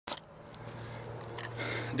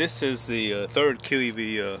This is the third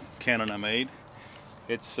QEV cannon I made.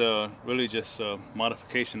 It's really just a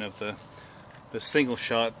modification of the single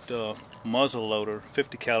shot muzzle loader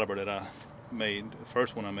 50 caliber that I made, the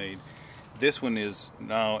first one I made. This one is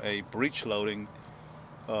now a breech loading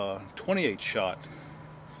 28 shot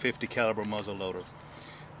 50 caliber muzzle loader.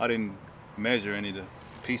 I didn't measure any of the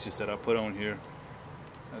pieces that I put on here.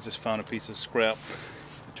 I just found a piece of scrap.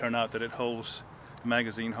 It turned out that it holds, the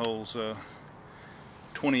magazine holds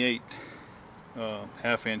 28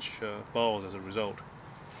 half-inch balls as a result.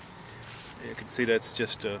 You can see that's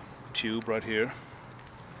just a tube right here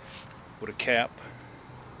with a cap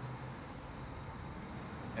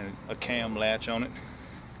and a cam latch on it.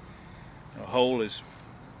 A hole is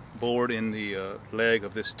bored in the leg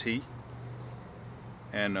of this T,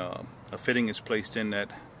 and a fitting is placed in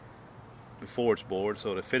that before it's bored,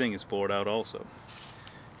 so the fitting is bored out also.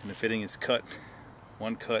 And the fitting is cut.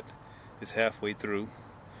 One cut is halfway through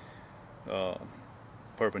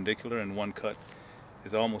perpendicular, and one cut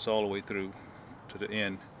is almost all the way through to the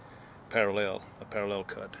end parallel, a parallel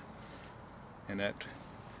cut, and that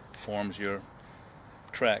forms your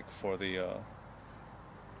track for the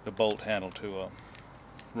bolt handle to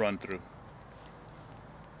run through.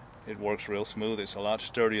 It works real smooth. It's a lot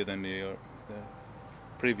sturdier than the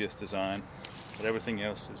previous design, but everything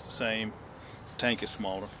else is the same. The tank is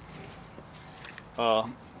smaller. To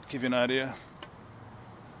give you an idea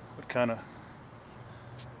what kind of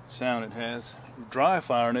sound it has, dry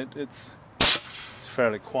firing it, it's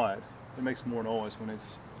fairly quiet. It makes more noise when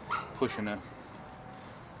it's pushing a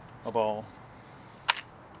ball.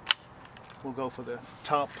 We'll go for the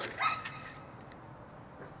top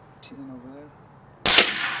tin over there.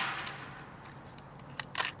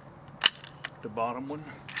 The bottom one.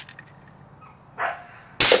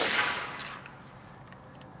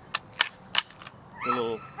 The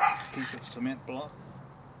little piece of cement block.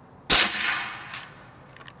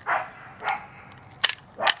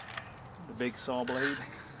 The big saw blade.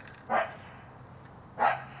 The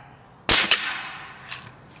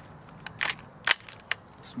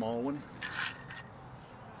small one.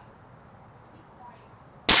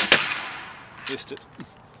 Missed it.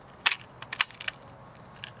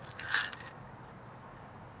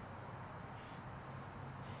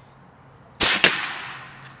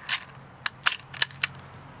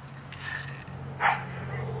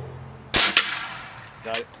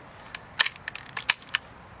 Got it.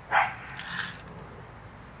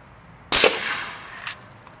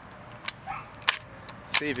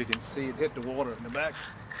 See if you can see it hit the water in the back.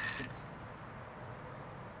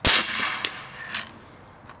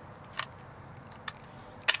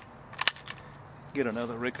 Get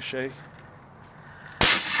another ricochet.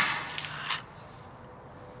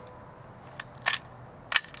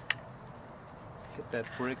 Hit that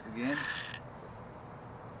brick again.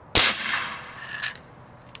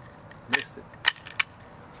 Missed it.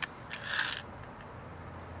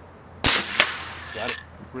 Got it.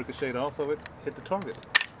 Ricocheted off of it, hit the target.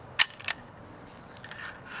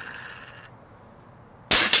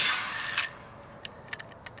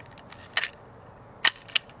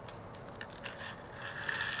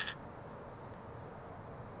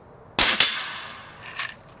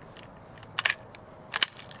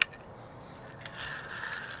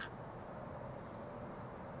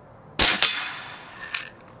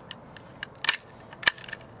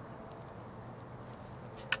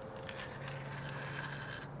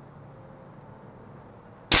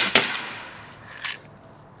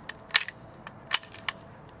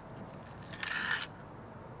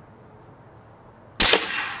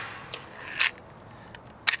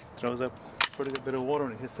 Throws up a pretty good bit of water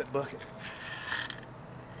and it hits that bucket.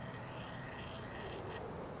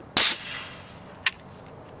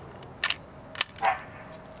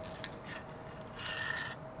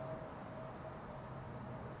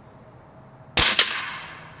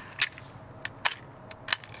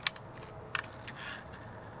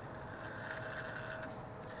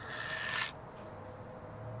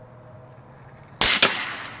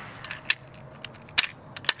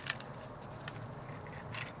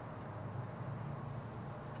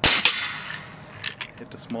 Hit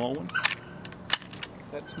the small one.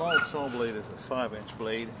 That small saw blade is a 5-inch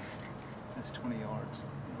blade. That's 20 yards.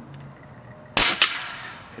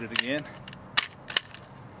 Hit it again.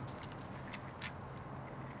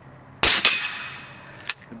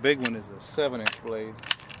 The big one is a 7-inch blade.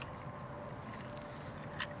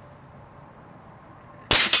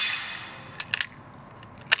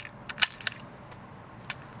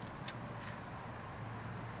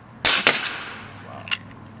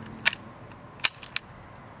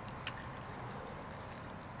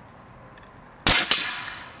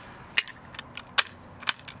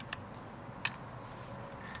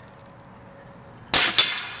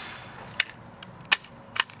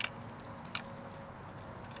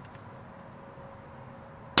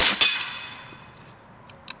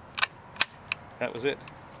 that was it.